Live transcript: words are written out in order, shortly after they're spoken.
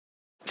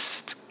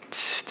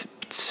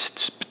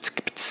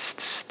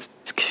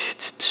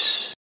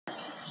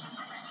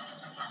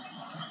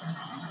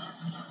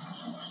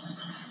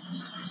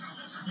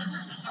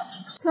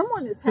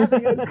Someone is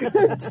having a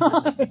good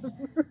time.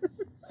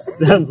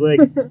 Sounds like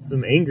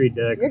some angry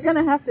ducks. You're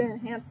gonna have to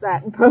enhance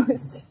that in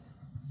post.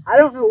 I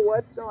don't know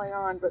what's going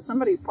on, but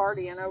somebody's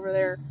partying over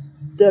there.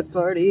 Duck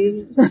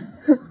party.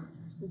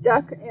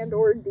 Duck and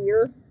or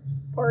deer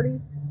party.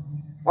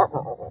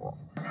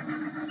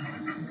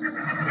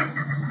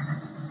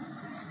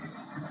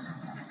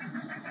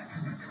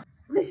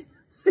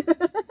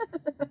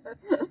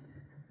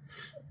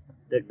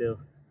 Duck bill.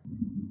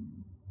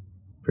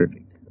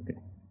 Perfect. Okay.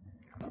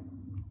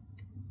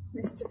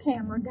 Mr.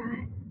 Camera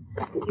Guy.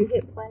 Did you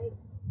hit play?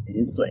 It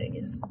is playing,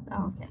 yes.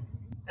 Oh, okay.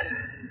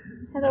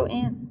 Hello,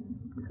 ants.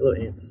 Hello,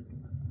 ants.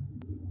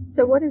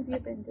 So what have you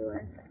been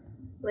doing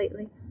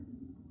lately?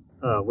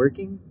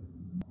 Working.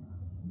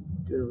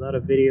 Doing a lot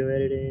of video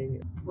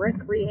editing.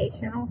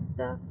 Recreational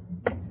stuff?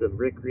 Some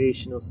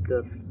recreational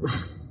stuff.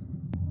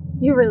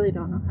 You really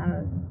don't know how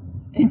to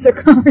answer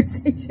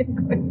conversation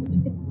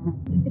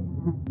questions.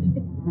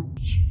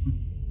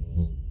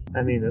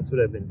 I mean, that's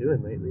what I've been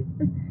doing lately.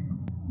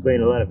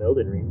 Playing a lot of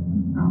Elden Ring.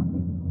 Oh,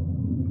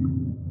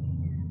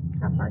 okay.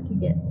 How far did you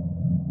get?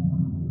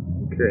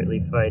 I'm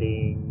currently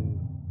fighting...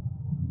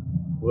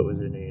 What was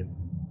her name?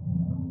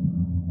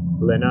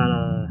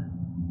 Lenana,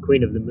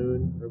 Queen of the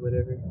Moon, or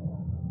whatever.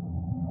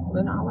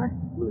 Lunala?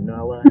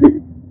 Lunala.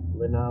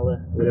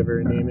 Lenala, whatever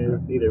her name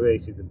is. Either way,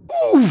 she's a...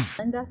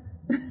 Linda?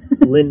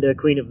 Linda,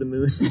 Queen of the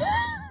Moon.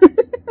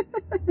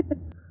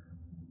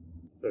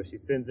 So she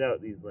sends out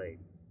these, like...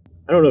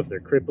 I don't know if they're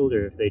crippled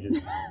or if they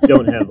just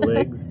don't have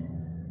legs.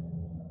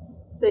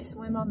 They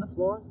swim on the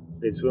floor?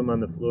 They swim on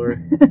the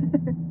floor.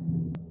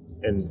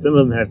 And some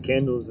of them have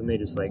candles and they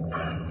just like...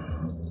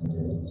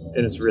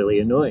 And it's really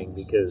annoying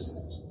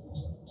because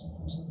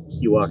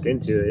you walk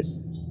into it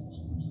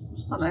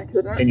On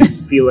accident. and you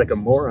feel like a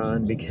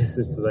moron because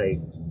it's like,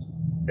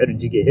 how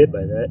did you get hit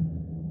by that?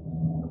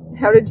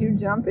 How did you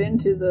jump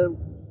into the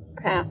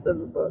path of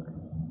the book?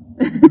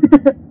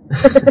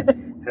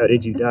 How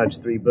did you dodge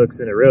 3 books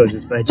in a row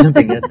just by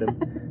jumping at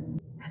them?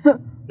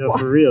 No,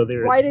 for real. They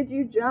were... Why did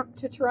you jump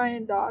to try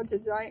and dodge a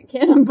giant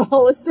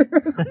cannonball as the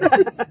road?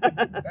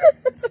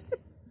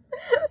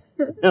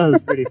 That was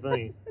pretty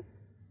funny.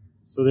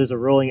 So there's a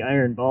rolling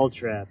iron ball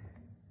trap.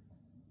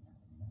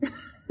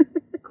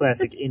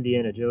 Classic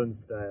Indiana Jones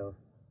style.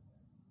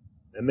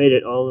 I made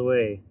it all the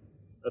way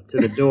up to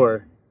the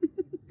door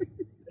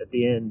at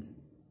the end.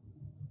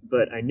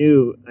 But I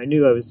knew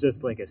I was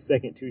just like a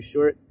second too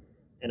short,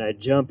 and I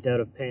jumped out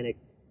of panic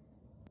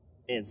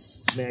and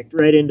smacked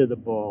right into the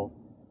ball,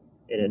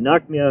 and it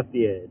knocked me off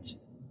the edge.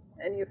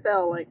 And you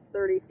fell like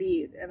 30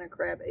 feet and a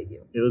crab ate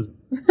you. It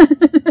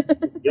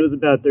was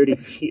about 30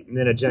 feet, and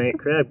then a giant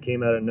crab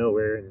came out of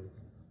nowhere and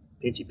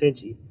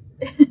pinchy.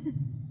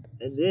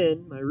 And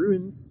then my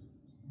runes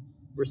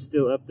were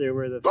still up there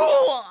where the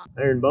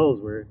iron balls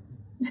were.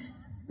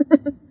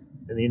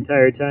 And the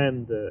entire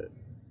time the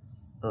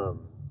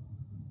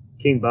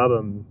King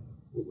Babam,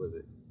 what was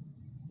it?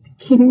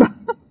 King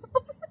Babam.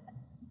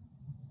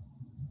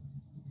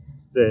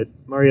 The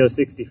Mario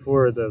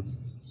 64, the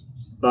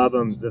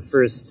Babam, the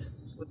first,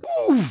 what the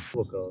fuck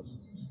we'll call it.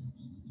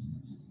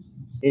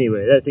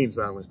 Anyway, that theme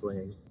song was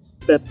playing.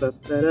 We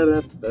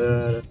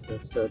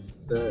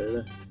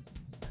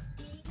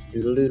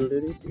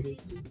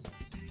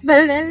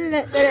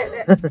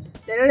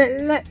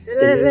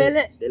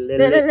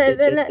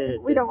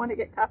don't want to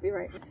get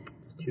copyright.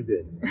 It's too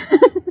good.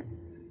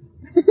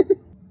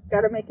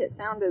 Gotta make it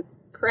sound as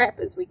crap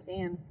as we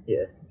can.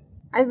 Yeah.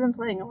 I've been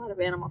playing a lot of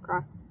Animal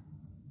Crossing.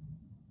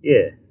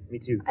 Yeah, me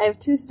too. I have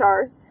 2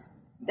 stars,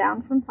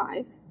 down from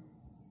 5.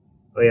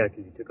 Oh yeah,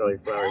 because you took all your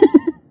flowers.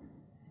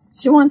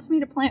 She wants me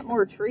to plant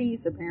more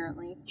trees,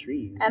 apparently.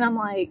 Trees? And I'm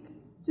like,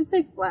 just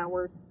say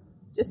flowers.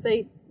 Just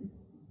say...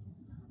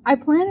 I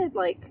planted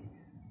like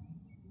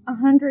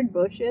 100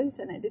 bushes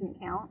and it didn't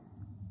count.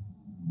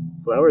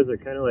 Flowers are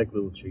kind of like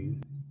little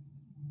trees.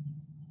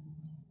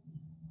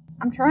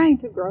 I'm trying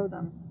to grow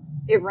them.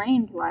 It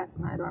rained last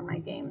night on my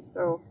game,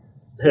 so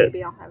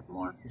maybe I'll have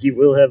more. You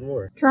will have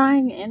more.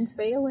 Trying and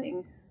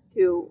failing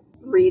to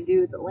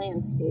redo the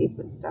landscape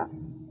and stuff.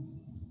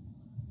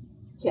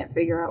 Can't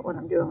figure out what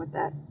I'm doing with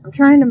that. I'm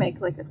trying to make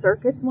like a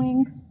circus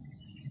wing,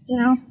 you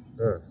know?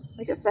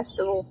 Like a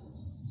festival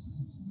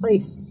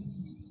place.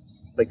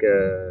 Like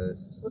a...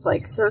 With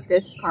like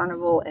circus,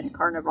 carnival, and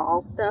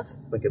carnival stuff.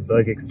 Like a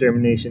bug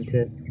extermination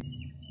tent.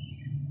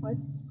 What?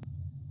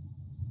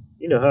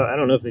 You know how, I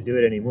don't know if they do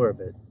it anymore,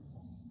 but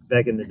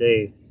back in the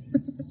day,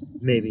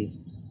 maybe,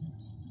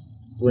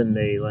 when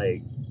they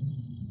like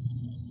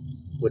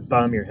would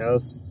bomb your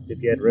house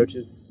if you had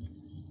roaches,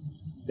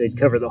 they'd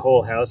cover the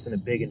whole house in a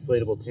big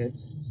inflatable tent.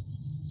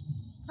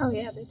 Oh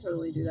yeah, they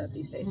totally do that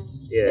these days.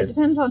 Yeah. It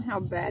depends on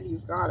how bad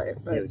you've got it,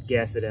 but they would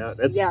gas it out.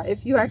 That's yeah,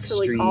 if you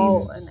actually extreme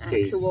call an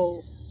case.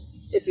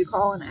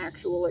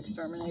 actual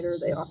exterminator,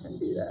 they often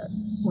do that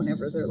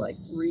whenever they're like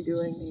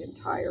redoing the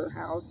entire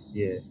house.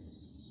 Yeah.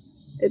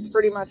 It's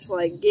pretty much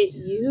like get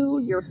you,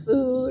 your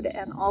food,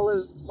 and all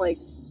of like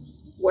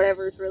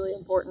whatever's really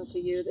important to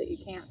you that you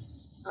can't,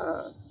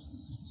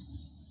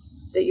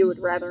 that you would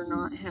rather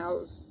not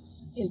have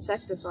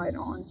insecticide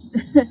on.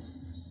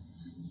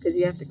 Because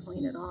you have to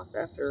clean it off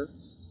after.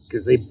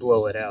 Because they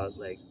blow it out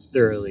like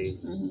thoroughly.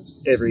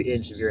 Mm-hmm. Every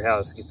inch of your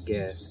house gets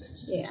gassed.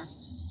 Yeah.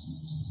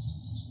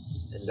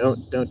 And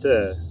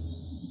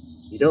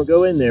you don't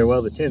go in there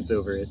while the tent's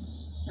over it.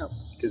 Nope.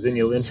 Because then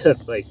you'll end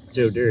up like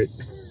Joe Dirt,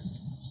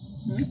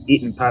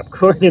 eating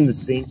popcorn in the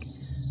sink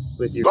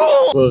with your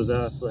clothes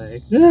off,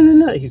 like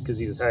no, because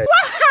he was high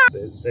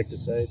the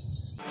insecticide.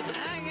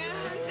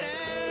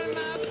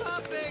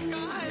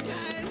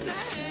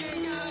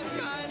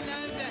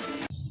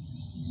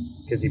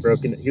 Because he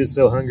was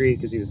so hungry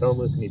because he was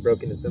homeless and he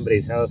broke into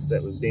somebody's house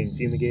that was being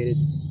fumigated.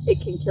 It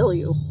can kill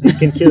you. It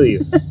can kill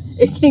you.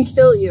 It can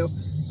kill you.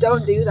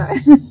 Don't do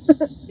that.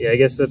 Yeah, I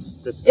guess that's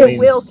the it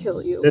will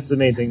kill you. That's the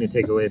main thing to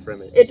take away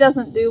from it. It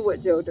doesn't do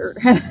what Joe Dirt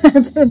had.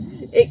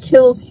 It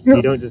kills you.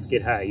 You don't just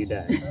get high, you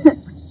die.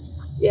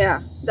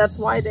 Yeah, that's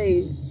why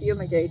they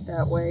fumigate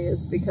that way,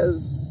 is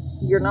because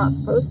you're not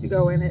supposed to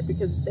go in it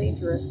because it's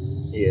dangerous.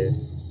 Yeah.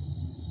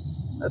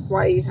 That's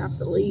why you have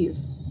to leave.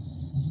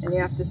 And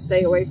you have to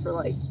stay away for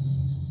like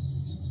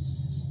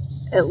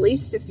at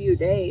least a few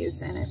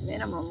days, and at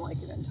minimum like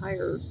an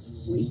entire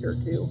week or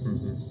two.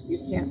 Mm-hmm. You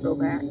can't go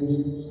back.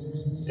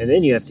 And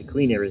then you have to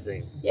clean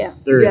everything. Yeah.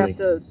 Thoroughly.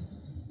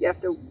 You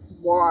have to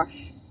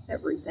wash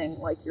everything,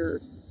 like you're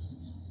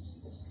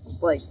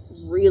like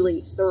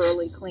really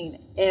thoroughly clean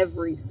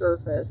every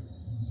surface.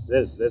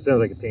 That sounds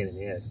like a pain in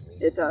the ass to me.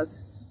 It does.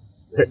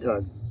 That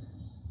dog.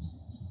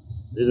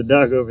 There's a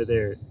dog over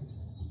there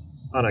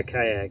on a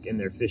kayak and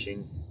they're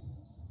fishing.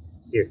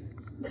 Here.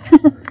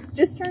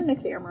 Just turn the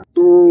camera.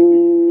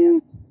 Yeah.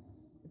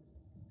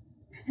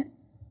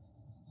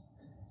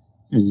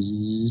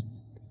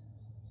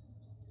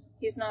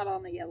 He's not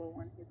on the yellow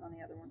one. He's on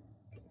the other one.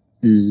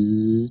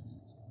 He's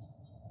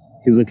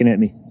looking at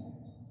me.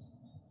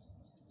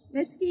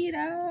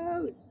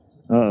 Mosquitoes!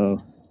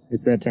 Uh-oh.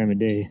 It's that time of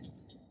day.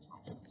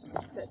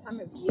 That time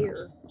of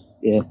year.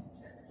 Yeah.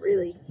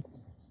 Really?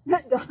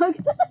 That dog?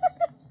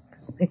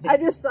 I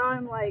just saw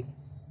him like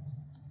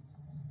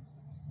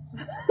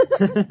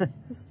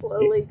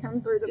slowly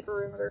come through the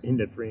perimeter.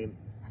 Into frame.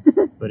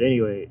 But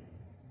anyway,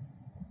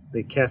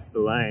 they cast the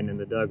line and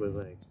the dog was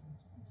like...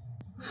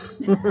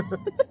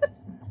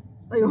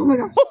 like, oh my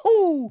gosh.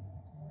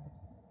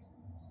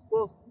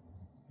 Whoa.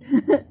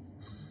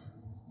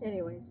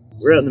 Anyways.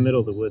 We're out in the middle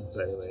of the woods,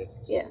 by the way.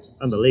 Yeah.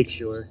 On the lake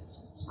shore.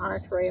 On a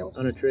trail.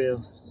 On a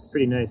trail. It's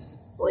pretty nice.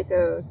 It's like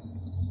a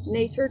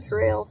nature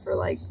trail for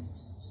like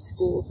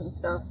schools and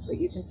stuff, but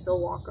you can still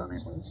walk on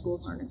it when the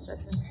schools aren't in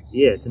session.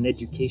 Yeah, it's an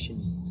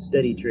education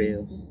study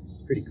trail.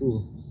 It's pretty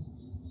cool.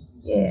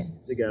 Yeah.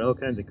 They got all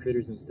kinds of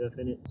critters and stuff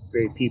in it.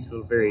 Very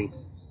peaceful, very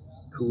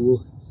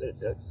cool. Is that a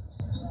duck?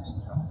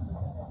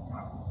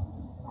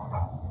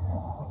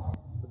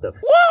 What the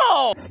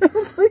Whoa!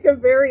 Sounds like a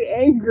very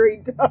angry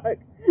dog.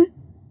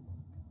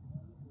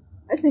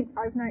 I think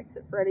Five Nights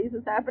at Freddy's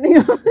is happening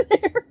over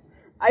there.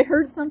 I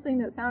heard something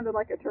that sounded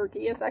like a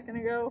turkey a second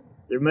ago.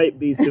 There might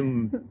be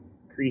some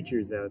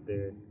creatures out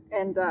there.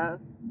 And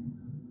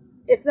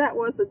if that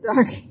was a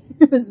duck,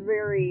 it was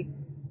very...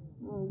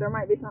 there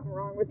might be something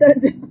wrong with that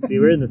duck. See,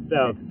 we're in the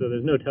south, so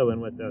there's no telling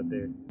what's out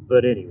there.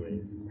 But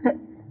anyways.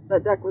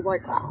 That duck was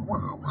like...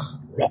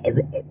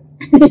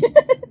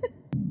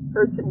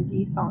 Heard some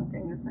geese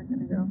honking a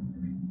second ago.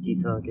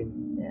 Geese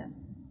honking. Yeah.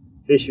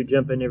 Fish are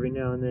jumping every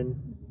now and then.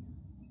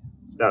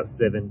 It's about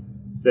 7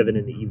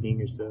 in the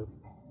evening or so.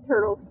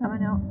 Turtles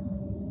coming out.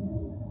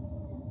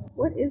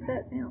 What is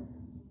that sound?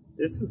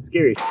 There's some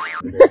scary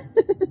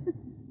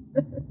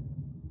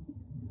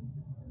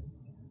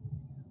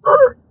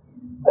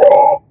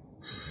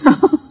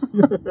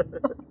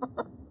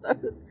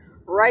That was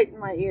right in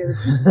my ear.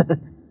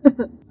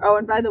 Oh,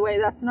 and by the way,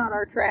 that's not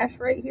our trash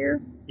right here.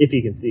 If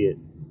you can see it.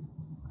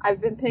 I've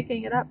been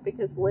picking it up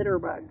because litter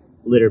bugs.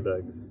 Litter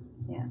bugs.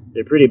 Yeah.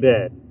 They're pretty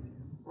bad.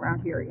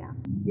 Around here, yeah.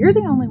 You're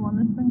the only one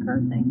that's been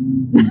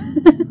cursing.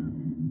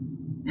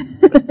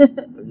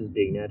 I'm just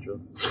being natural.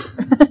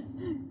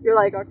 You're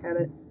like, I'll cut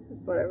it.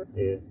 It's whatever.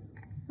 Yeah.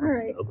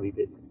 Alright. I'll bleep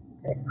it.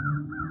 Okay.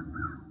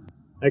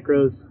 Hi,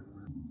 crows.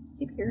 I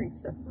keep hearing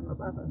stuff from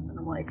above us, and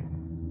I'm like,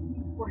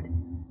 what?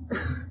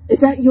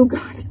 Is that you,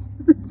 God?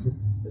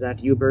 Is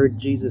that you, bird?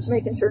 Jesus.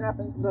 Making sure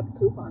nothing's about to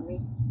poop on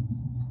me.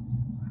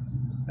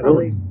 I've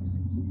Probably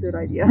good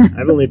idea.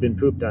 I've only been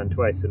pooped on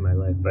twice in my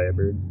life by a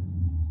bird.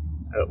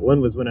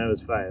 One was when I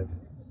was 5. And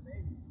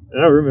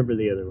I don't remember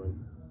the other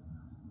one.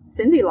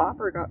 Cyndi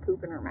Lauper got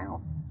poop in her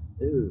mouth.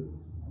 Ooh.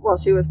 While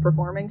she was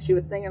performing, she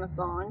was singing a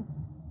song,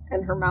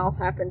 and her mouth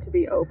happened to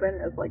be open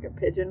as like a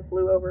pigeon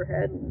flew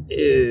overhead and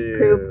Ew.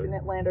 pooped, and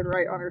it landed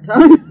right on her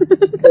tongue.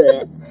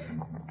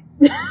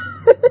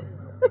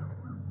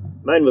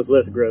 Mine was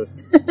less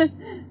gross.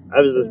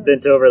 I was just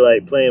bent over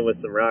like playing with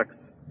some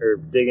rocks or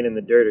digging in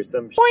the dirt or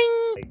some shit.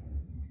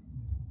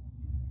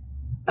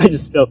 I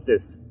just felt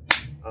this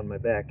on my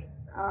back.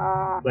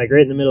 Like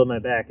right in the middle of my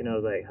back, and I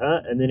was like,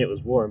 huh? And then it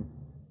was warm.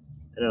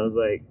 And I was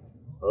like,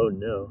 oh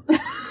no.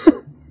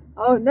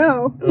 Oh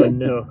no. Oh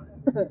no.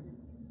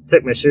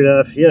 Took my shirt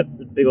off. Yep,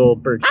 big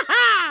old bird.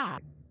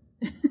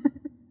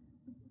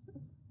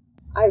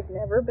 I've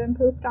never been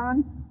pooped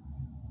on.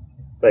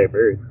 By a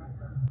bird.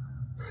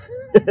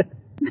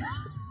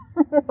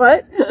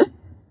 What?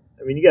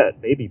 I mean, you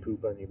got baby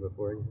poop on you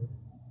before. You know?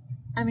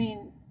 I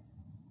mean,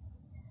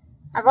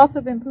 I've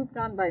also been pooped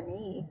on by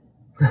me.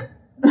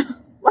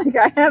 Like,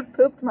 I have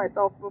pooped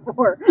myself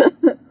before.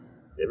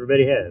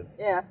 Everybody has.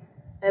 Yeah,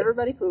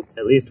 everybody poops.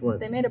 At least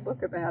once. They made a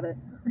book about it.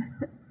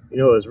 You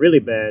know, it was really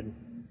bad,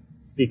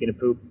 speaking of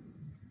poop,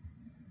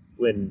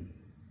 when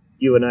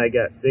you and I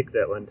got sick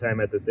that one time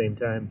at the same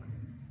time.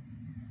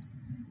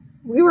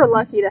 We were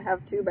lucky to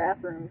have 2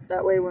 bathrooms.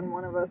 That way when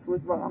one of us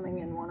was vomiting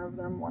in one of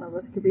them, one of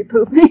us could be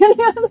pooping in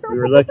the other. We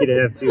were lucky to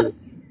have 2.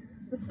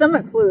 The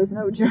stomach flu is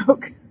no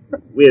joke.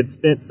 We had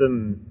spent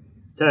some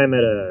time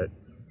at a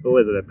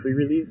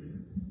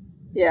pre-release?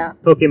 Yeah.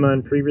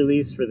 Pokemon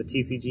pre-release for the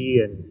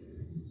TCG, and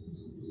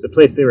the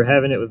place they were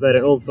having it was at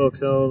an old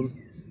folks' home.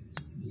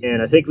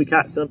 And I think we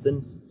caught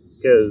something,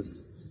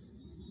 because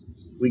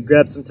we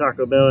grabbed some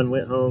Taco Bell and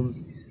went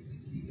home.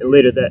 And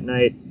later that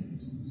night,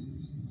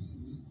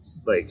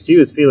 like, she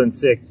was feeling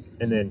sick,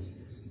 and then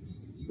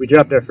we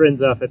dropped our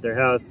friends off at their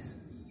house,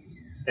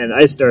 and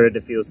I started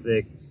to feel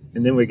sick,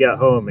 and then we got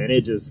home, and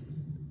it just,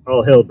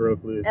 all hell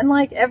broke loose. And,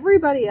 like,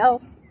 everybody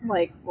else,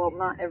 like, well,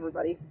 not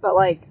everybody, but,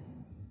 like,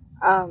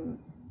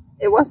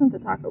 it wasn't the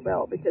Taco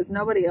Bell, because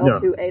nobody else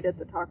who ate at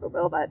the Taco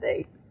Bell that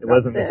day It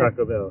wasn't sick. the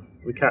Taco Bell.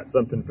 We caught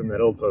something from that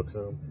old folks'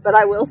 home. But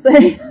I will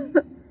say,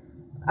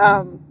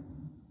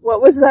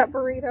 what was that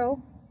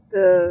burrito?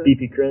 The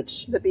Beefy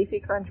Crunch. The Beefy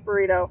Crunch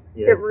burrito.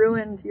 Yeah. It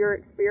ruined your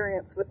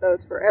experience with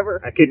those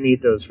forever. I couldn't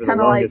eat those for the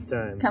longest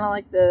time. Kind of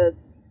like the,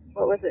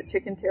 what was it,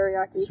 chicken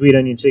teriyaki? Sweet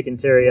onion chicken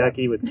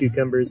teriyaki with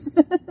cucumbers.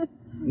 Ugh.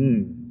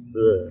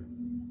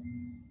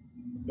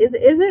 Is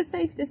it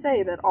safe to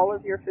say that all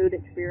of your food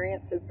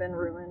experience has been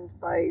ruined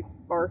by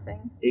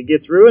barfing? It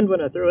gets ruined when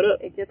I throw it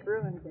up. It gets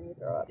ruined when you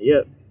throw up.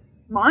 Yep.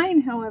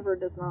 Mine, however,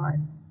 does not.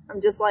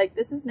 I'm just like,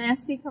 this is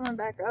nasty coming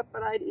back up,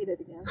 but I'd eat it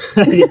again.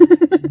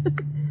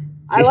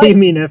 You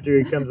mean after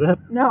it comes up?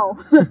 No.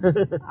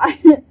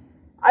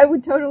 I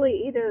would totally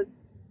eat an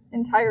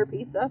entire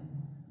pizza,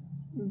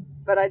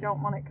 but I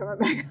don't want it coming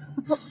back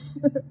up.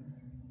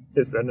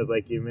 It sounded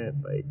like you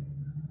meant, like,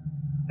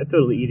 I'd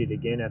totally eat it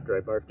again after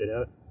I barfed it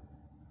out.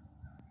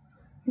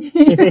 You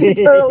can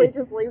totally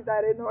just leave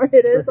that in the way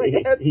it is, I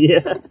guess.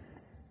 Yeah.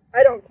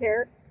 I don't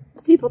care.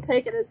 People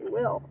take it as you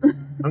will.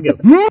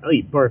 I'll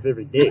eat barf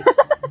every day.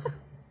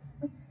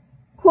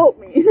 Quote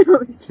me.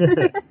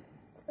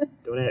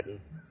 Don't at me.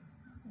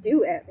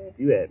 Do at me.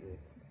 Do at me.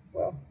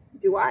 Well,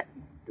 do what?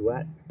 Do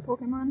what?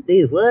 Pokemon?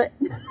 Do what?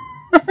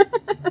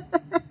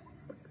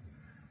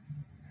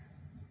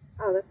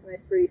 Oh, that's a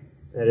nice breeze.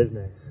 That is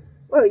nice.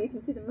 Whoa, you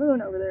can see the moon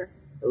over there.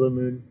 Hello,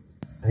 moon.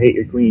 I hate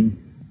your queen,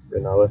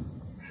 Renala.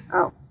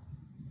 Oh.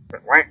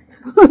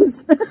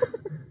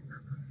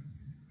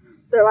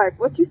 They're like,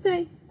 what'd you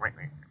say?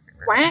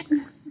 Quack?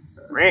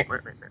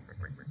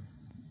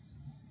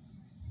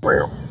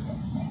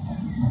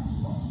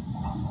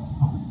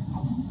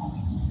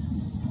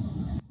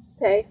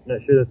 Okay.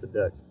 Not sure that's a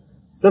duck.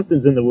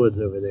 Something's in the woods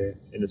over there,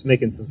 and it's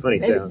making some funny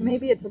sounds.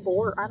 Maybe it's a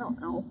boar. I don't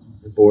know.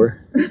 A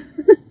boar?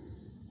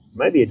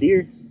 Might be a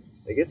deer.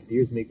 I guess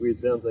deers make weird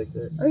sounds like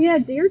that. Oh yeah,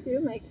 deer do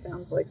make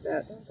sounds like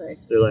that, don't they?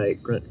 They're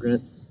like grunt,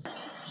 grunt.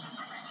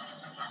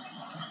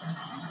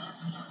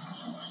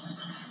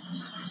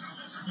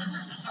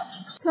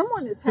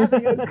 Someone is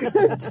having a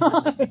good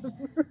time.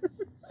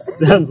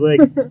 Sounds like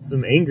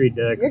some angry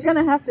ducks. You're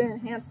gonna have to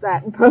enhance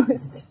that in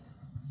post.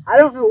 I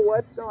don't know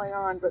what's going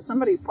on, but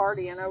somebody's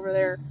partying over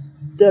there.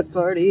 Duck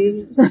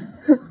party.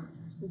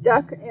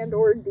 Duck and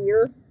or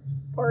deer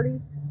party.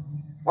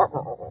 Duck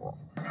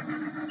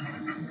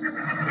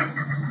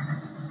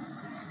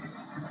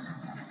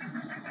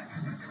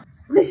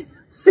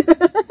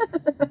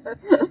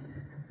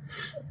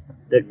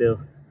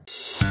bill.